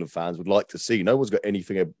all England fans would like to see, no one's got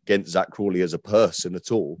anything against Zak Crawley as a person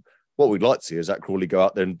at all. What we'd like to see is Zak Crawley go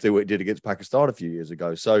out there and do what he did against Pakistan a few years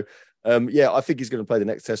ago. So, I think he's going to play the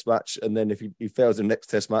next test match. And then if he fails the next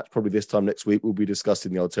test match, probably this time next week, we'll be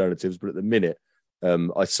discussing the alternatives. But at the minute,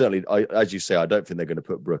 as you say, I don't think they're going to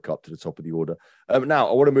put Brook up to the top of the order. Now,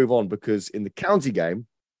 I want to move on, because in the county game,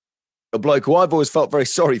 a bloke who I've always felt very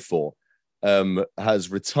sorry for has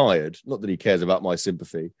retired. Not that he cares about my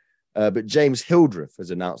sympathy, but James Hildreth has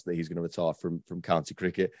announced that he's going to retire from county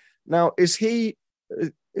cricket. Now, has he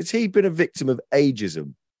been a victim of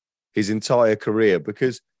ageism his entire career?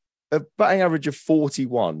 Because a batting average of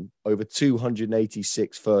 41 over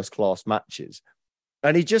 286 first-class matches,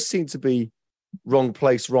 and he just seemed to be wrong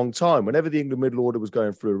place, wrong time. Whenever the England middle order was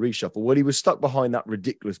going through a reshuffle, he was stuck behind that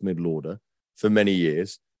ridiculous middle order for many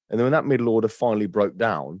years. And then when that middle order finally broke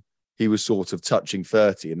down, he was sort of touching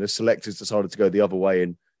 30, and the selectors decided to go the other way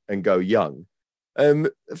and go young.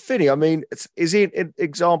 Finney, I mean, is he an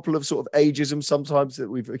example of sort of ageism sometimes that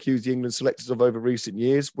we've accused the England selectors of over recent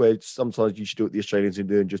years, where sometimes you should do what the Australians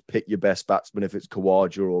do and just pick your best batsman if it's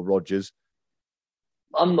Khawaja or Rogers?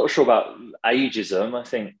 I'm not sure about ageism. I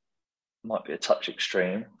think it might be a touch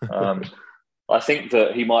extreme. I think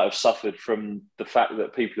that he might have suffered from the fact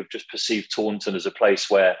that people have just perceived Taunton as a place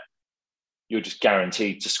where you're just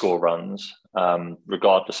guaranteed to score runs,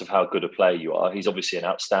 regardless of how good a player you are. He's obviously an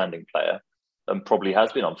outstanding player and probably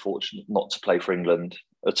has been unfortunate not to play for England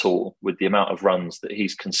at all with the amount of runs that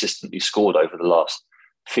he's consistently scored over the last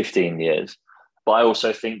 15 years. But I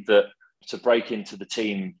also think that to break into the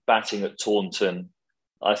team batting at Taunton,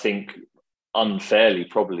 I think unfairly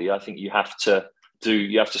probably, I think you have to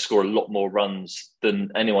score a lot more runs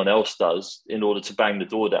than anyone else does in order to bang the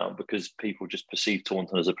door down, because people just perceive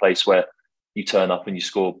Taunton as a place where you turn up and you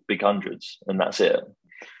score big hundreds and that's it.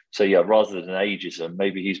 So yeah, rather than ageism,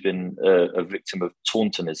 maybe he's been a victim of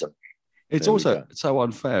Tauntonism. It's also so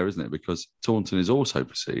unfair, isn't it? Because Taunton is also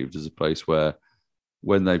perceived as a place where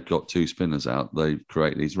when they've got two spinners out, they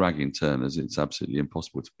create these ragging turners. It's absolutely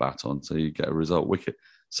impossible to bat on, so you get a result wicket.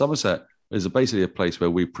 Somerset is basically a place where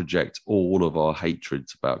we project all of our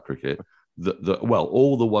hatreds about cricket.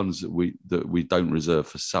 All the ones that we don't reserve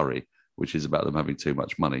for Surrey, which is about them having too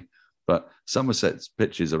much money. But Somerset's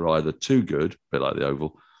pitches are either too good, a bit like the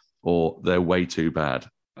Oval, or they're way too bad,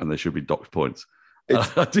 and they should be docked points.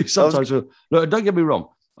 I do sometimes. Look, don't get me wrong.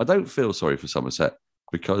 I don't feel sorry for Somerset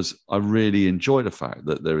because I really enjoy the fact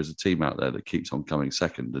that there is a team out there that keeps on coming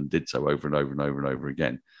second and did so over and over and over and over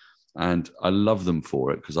again. And I love them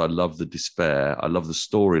for it because I love the despair. I love the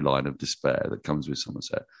storyline of despair that comes with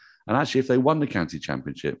Somerset. And actually, if they won the county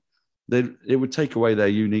championship, it would take away their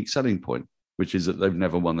unique selling point, which is that they've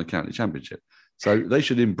never won the county championship. So they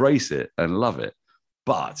should embrace it and love it.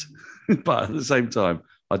 But at the same time,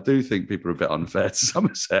 I do think people are a bit unfair to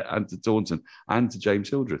Somerset and to Taunton and to James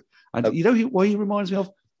Hildreth. And you know what he reminds me of?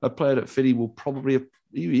 A player that Finney will probably have,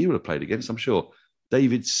 he would have played against, I'm sure.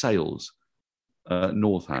 David Sales,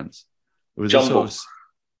 Northants. It was Jumble.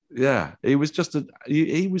 He was just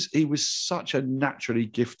he was such a naturally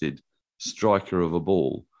gifted striker of a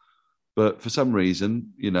ball. But for some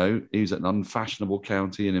reason, he was at an unfashionable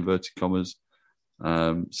county in inverted commas.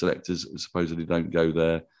 Selectors supposedly don't go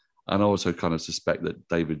there. And I also kind of suspect that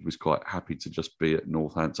David was quite happy to just be at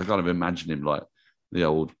Northants. I kind of imagine him like the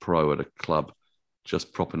old pro at a club,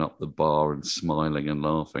 just propping up the bar and smiling and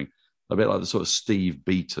laughing. A bit like the sort of Steve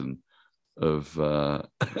Beaton of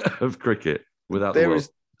cricket without the world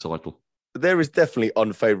title. There is definitely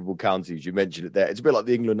unfavourable counties. You mentioned it there. It's a bit like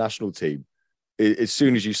the England national team. As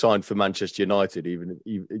soon as you sign for Manchester United, even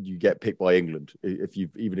you get picked by England.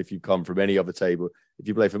 Even if you come from any other table, if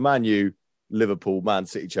you play for Man U, Liverpool, Man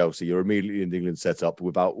City, Chelsea, you're immediately in the England setup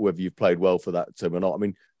without whether you've played well for that team or not. I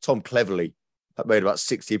mean, Tom Cleverley made about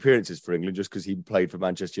 60 appearances for England just because he played for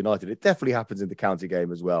Manchester United. It definitely happens in the county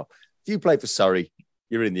game as well. If you play for Surrey,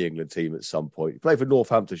 you're in the England team at some point. You play for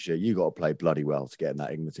Northamptonshire, you got to play bloody well to get in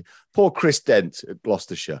that England team. Poor Chris Dent at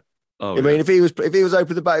Gloucestershire. I mean, if he was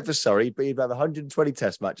open the batting for Surrey, he'd have 120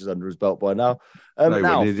 Test matches under his belt by now. He'd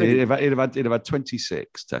have had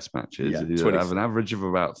 26 Test matches. Yeah, he'd have an average of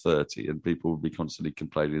about 30, and people would be constantly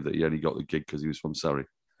complaining that he only got the gig because he was from Surrey.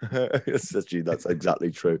 That's exactly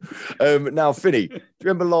true. Now, Finney, do you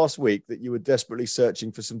remember last week that you were desperately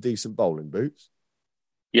searching for some decent bowling boots?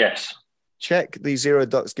 Yes. Check the Zero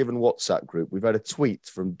Ducks Given WhatsApp group. We've had a tweet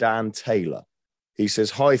from Dan Taylor. He says,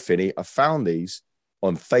 "Hi, Finney. I found these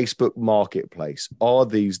on Facebook Marketplace. Are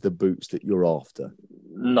these the boots that you're after?"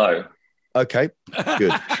 No. Okay,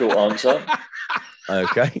 good. Short answer.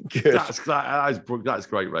 Okay, good. That's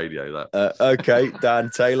great radio, that. Okay, Dan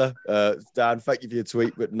Taylor. Dan, thank you for your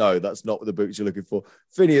tweet, but no, that's not the boots you're looking for.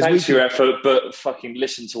 Phineas, thanks for your effort, but fucking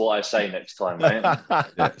listen to what I say next time, mate.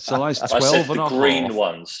 Size 12 I said and the a green half.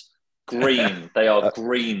 Ones. Green. They are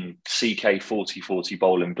green CK 4040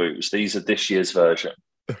 bowling boots. These are this year's version.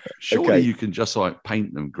 Surely you can just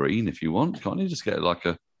paint them green if you want. Can't you just get like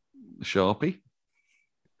a Sharpie?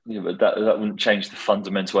 Yeah, but that wouldn't change the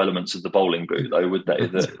fundamental elements of the bowling boot, though, would they?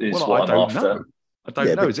 That is well, what I'm after. Know. I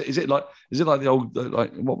don't know. But... Is it like the old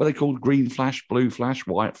what were they called? Green Flash, Blue Flash,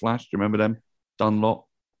 White Flash? Do you remember them? Dunlop.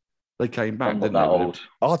 They came back. I'm not that old.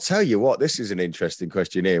 I'll tell you what. This is an interesting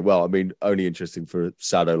question here. Well, I mean, only interesting for a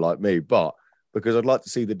Sado like me, but because I'd like to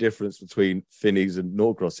see the difference between Finneys and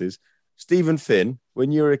Norcrosses. Stephen Finn,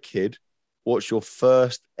 when you were a kid, what's your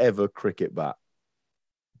first ever cricket bat?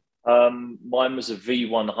 Mine was a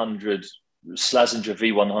V100, Slazenger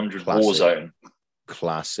V100 Warzone.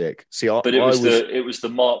 Classic. See, but it was the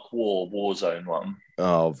Mark Warzone one.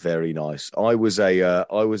 Oh, very nice. I was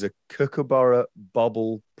a Kookaburra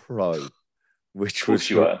Bubble Pro, which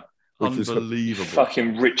was unbelievable.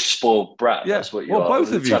 Fucking rich, spoiled brat. Yeah. That's what you are.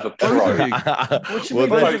 Both of you. Both of you. What do you mean,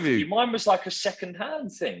 both of you? Mine was like a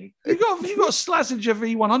second-hand thing. You got Slazenger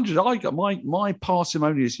V100. I got my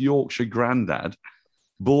parsimonious Yorkshire granddad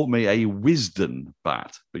bought me a Wisden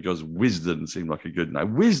bat because Wisden seemed like a good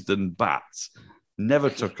name. Wisden bats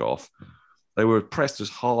never took off. They were pressed as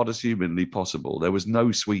hard as humanly possible. There was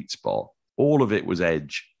no sweet spot. All of it was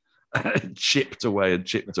edge. It chipped away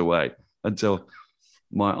until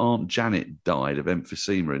my Aunt Janet died of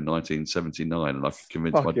emphysema in 1979, and I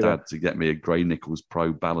convinced my dad to get me a Gray Nichols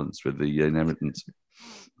Pro Balance with the inheritance.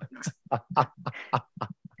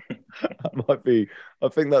 That might be. I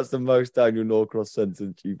think that's the most Daniel Norcross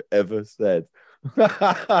sentence you've ever said.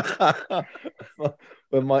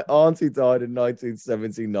 When my auntie died in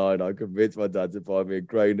 1979, I convinced my dad to buy me a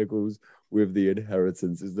Gray Nichols with the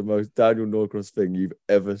inheritance. Is the most Daniel Norcross thing you've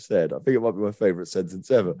ever said. I think it might be my favourite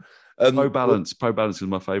sentence ever. Pro Balance was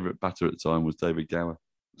my favourite batter at the time. Was David Gower.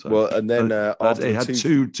 So, well, and then after it had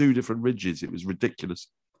two different ridges. It was ridiculous.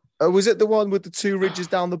 Oh, was it the one with the two ridges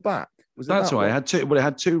down the back? That's right. It had two. Well, it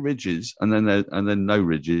had two ridges, and then no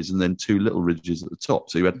ridges, and then two little ridges at the top.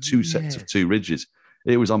 So you had two sets of two ridges.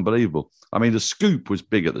 It was unbelievable. I mean, the Scoop was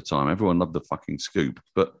big at the time. Everyone loved the fucking Scoop,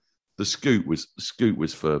 but the Scoop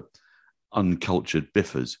was for uncultured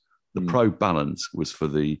biffers. The Pro Balance was for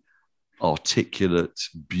the articulate,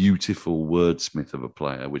 beautiful wordsmith of a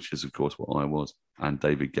player, which is, of course, what I was, and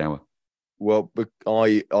David Gower. Well,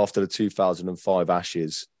 after the 2005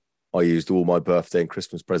 Ashes, I used all my birthday and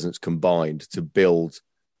Christmas presents combined to build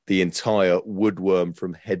the entire Woodworm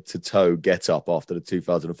from head to toe get up after the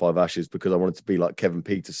 2005 Ashes because I wanted to be like Kevin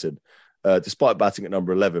Peterson, despite batting at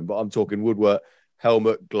number 11. But I'm talking woodwork,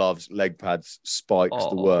 helmet, gloves, leg pads, spikes,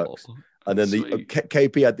 the works. And then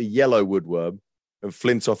KP had the yellow Woodworm and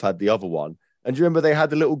Flintoff had the other one. And do you remember they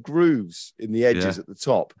had the little grooves in the edges at the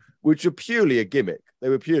top, which were purely a gimmick. They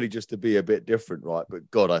were purely just to be a bit different, right? But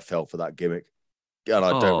God, I fell for that gimmick. And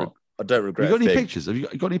I don't regret it. Have you got any pictures? Have you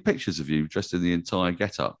got any pictures of you dressed in the entire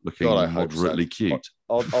get-up looking moderately cute?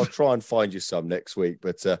 I'll try and find you some next week.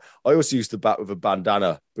 But I also used to bat with a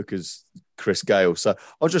bandana because Chris Gale. So I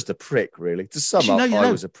was just a prick, really. To sum up,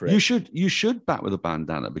 I was a prick. You should bat with a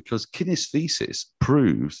bandana because kinesthesis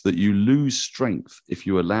proves that you lose strength if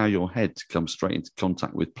you allow your head to come straight into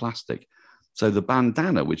contact with plastic. So the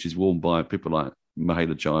bandana, which is worn by people like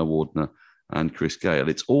Mahela Jayawardene and Chris Gale,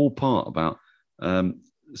 it's all part about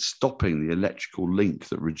stopping the electrical link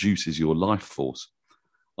that reduces your life force.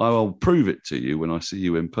 I will prove it to you when I see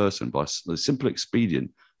you in person by the simple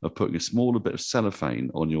expedient of putting a smaller bit of cellophane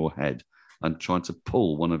on your head and trying to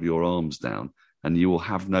pull one of your arms down, and you will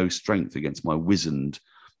have no strength against my wizened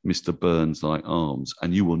Mr. Burns-like arms,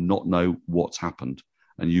 and you will not know what's happened,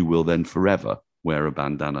 and you will then forever wear a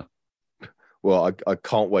bandana. Well, I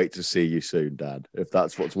can't wait to see you soon, Dad, if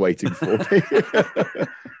that's what's waiting for me.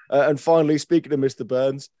 And finally, speaking of Mr.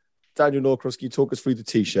 Burns, Daniel Norcross, can you talk us through the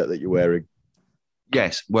T-shirt that you're wearing?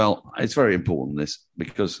 Yes, well, it's very important, this,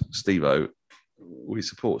 because Steve-O, we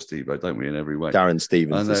support Steve-O, don't we, in every way? Darren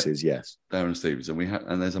Stevens, this is, yes. Darren Stevens.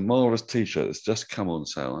 And there's a marvellous T-shirt that's just come on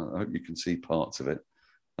sale. I hope you can see parts of it.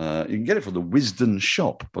 You can get it from the Wisden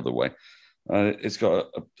shop, by the way. It's got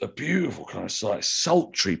a beautiful kind of like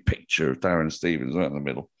sultry picture of Darren Stevens right in the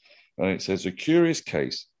middle. It says A Curious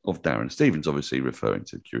Case of Darren Stevens, obviously referring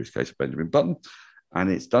to The Curious Case of Benjamin Button. And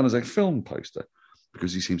it's done as a film poster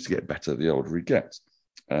because he seems to get better the older he gets.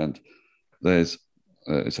 And there's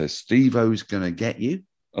it says Steve-O's Gonna Get You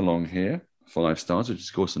along here, 5 stars, which is,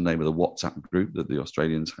 of course, the name of the WhatsApp group that the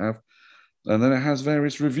Australians have. And then it has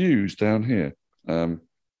various reviews down here,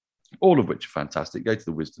 all of which are fantastic. Go to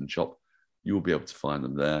the Wisden shop. You will be able to find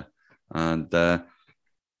them there. And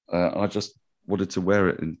I just wanted to wear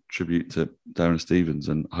it in tribute to Darren Stevens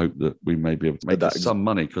and hope that we may be able to make some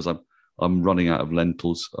money because I'm running out of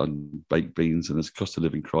lentils and baked beans and there's a cost of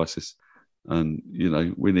living crisis. And,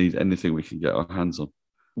 we need anything we can get our hands on.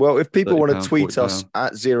 Well, if people want to tweet us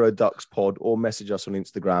at Zero Ducks Pod or message us on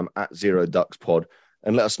Instagram at Zero Ducks Pod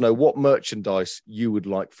and let us know what merchandise you would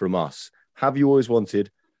like from us. Have you always wanted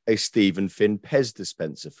a Stephen Finn Pez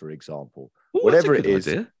dispenser, for example? Whatever it is,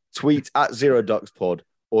 tweet at Zero Ducks Pod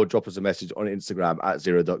or drop us a message on Instagram at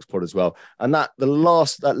Zero Ducks Pod as well. And that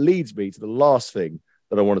leads me to the last thing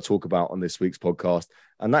that I want to talk about on this week's podcast.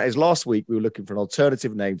 And that is last week we were looking for an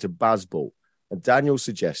alternative name to Bazball. And Daniel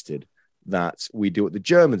suggested that we do what the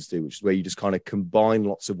Germans do, which is where you just kind of combine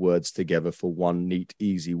lots of words together for one neat,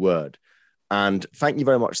 easy word. And thank you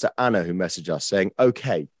very much to Anna, who messaged us saying,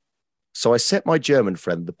 okay, so I set my German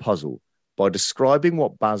friend the puzzle by describing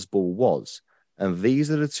what Bazball was. And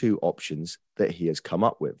these are the two options that he has come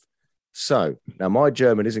up with. So now my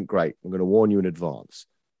German isn't great. I'm going to warn you in advance.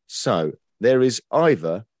 So there is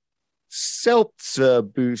either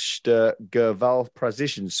Selbstbewusster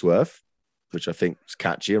Gewaltpräzisionswurf, which I think is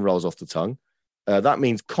catchy and rolls off the tongue. That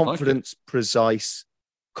means confidence, precise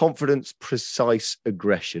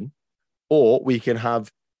aggression. Or we can have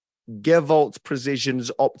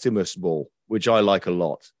Gewaltpräzisionsoptimismus, which I like a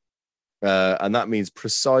lot. And that means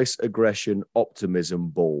precise aggression, optimism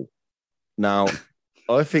ball. Now,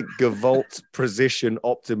 I think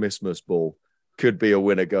Gewaltpräzisionsoptimismus ball could be a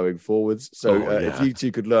winner going forwards. So if you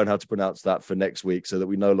two could learn how to pronounce that for next week so that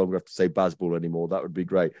we no longer have to say Bazball anymore, that would be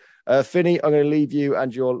great. Finney, I'm going to leave you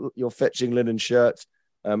and your fetching linen shirt.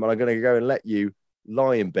 And I'm going to go and let you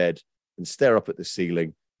lie in bed and stare up at the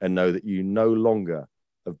ceiling and know that you no longer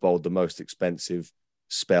have bowled the most expensive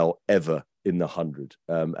spell ever in the 100.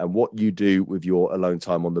 And what you do with your alone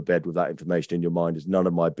time on the bed with that information in your mind is none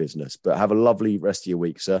of my business. But have a lovely rest of your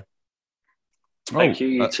week, sir. Thank you,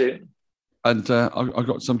 you too. And I've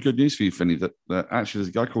got some good news for you, Finney, that actually there's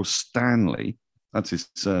a guy called Stanley. That's his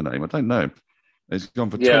surname. I don't know. He's gone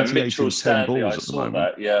for 28 Mitchell and 10 Stanley, balls I at the saw moment.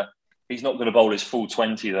 that, yeah. He's not going to bowl his full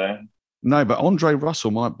 20, though. No, but Andre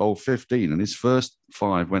Russell might bowl 15, and his first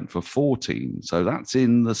 5 went for 14. So that's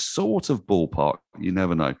in the sort of ballpark. You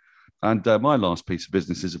never know. And my last piece of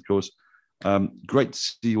business is, of course, great to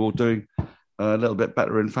see you all doing a little bit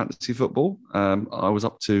better in fantasy football. I was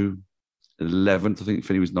up to 11th. I think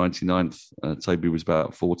Finney was 99th. Toby was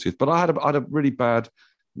about 40th. But I had a really bad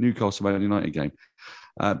Newcastle Man United game.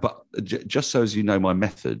 But just so as you know my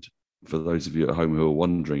method, for those of you at home who are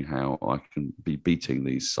wondering how I can be beating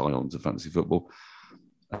these scions of fantasy football,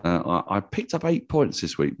 I picked up 8 points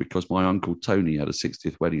this week because my uncle Tony had a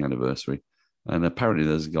 60th wedding anniversary. And apparently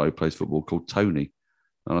there's a guy who plays football called Tony.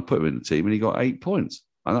 And I put him in the team and he got 8 points.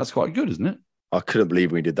 And that's quite good, isn't it? I couldn't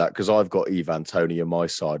believe we did that because I've got Ivan Tony on my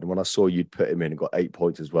side. And when I saw you'd put him in and got 8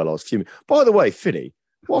 points as well, I was fuming. By the way, Finney,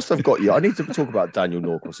 whilst I've got you, I need to talk about Daniel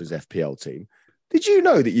Norcross's FPL team. Did you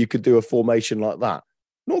know that you could do a formation like that?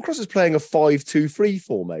 Norcross is playing a 5-2-3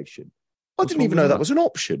 formation. I didn't even know that was an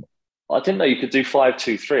option. I didn't know you could do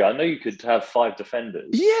 5-2-3. I know you could have 5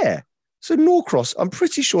 defenders. Yeah. So Norcross, I'm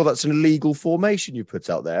pretty sure that's an illegal formation you put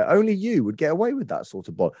out there. Only you would get away with that sort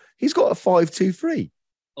of ball. He's got a 5-2-3.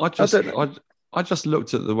 I just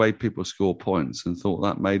looked at the way people score points and thought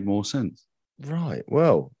that made more sense. Right.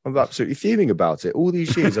 Well, I'm absolutely fuming about it. All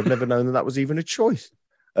these years, I've never known that was even a choice.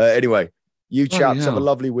 Anyway, you chaps have a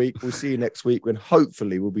lovely week. We'll see you next week when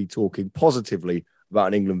hopefully we'll be talking positively about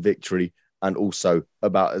an England victory and also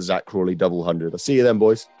about a Zach Crawley double 100. I'll see you then,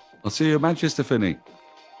 boys. I'll see you in Manchester, Finney.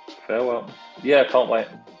 Farewell. Yeah, can't wait.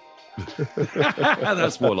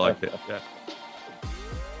 That's more like it. Yeah.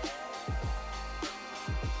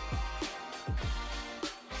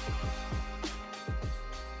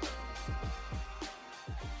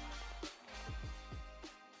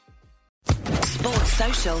 Sports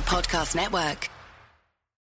Social Podcast Network.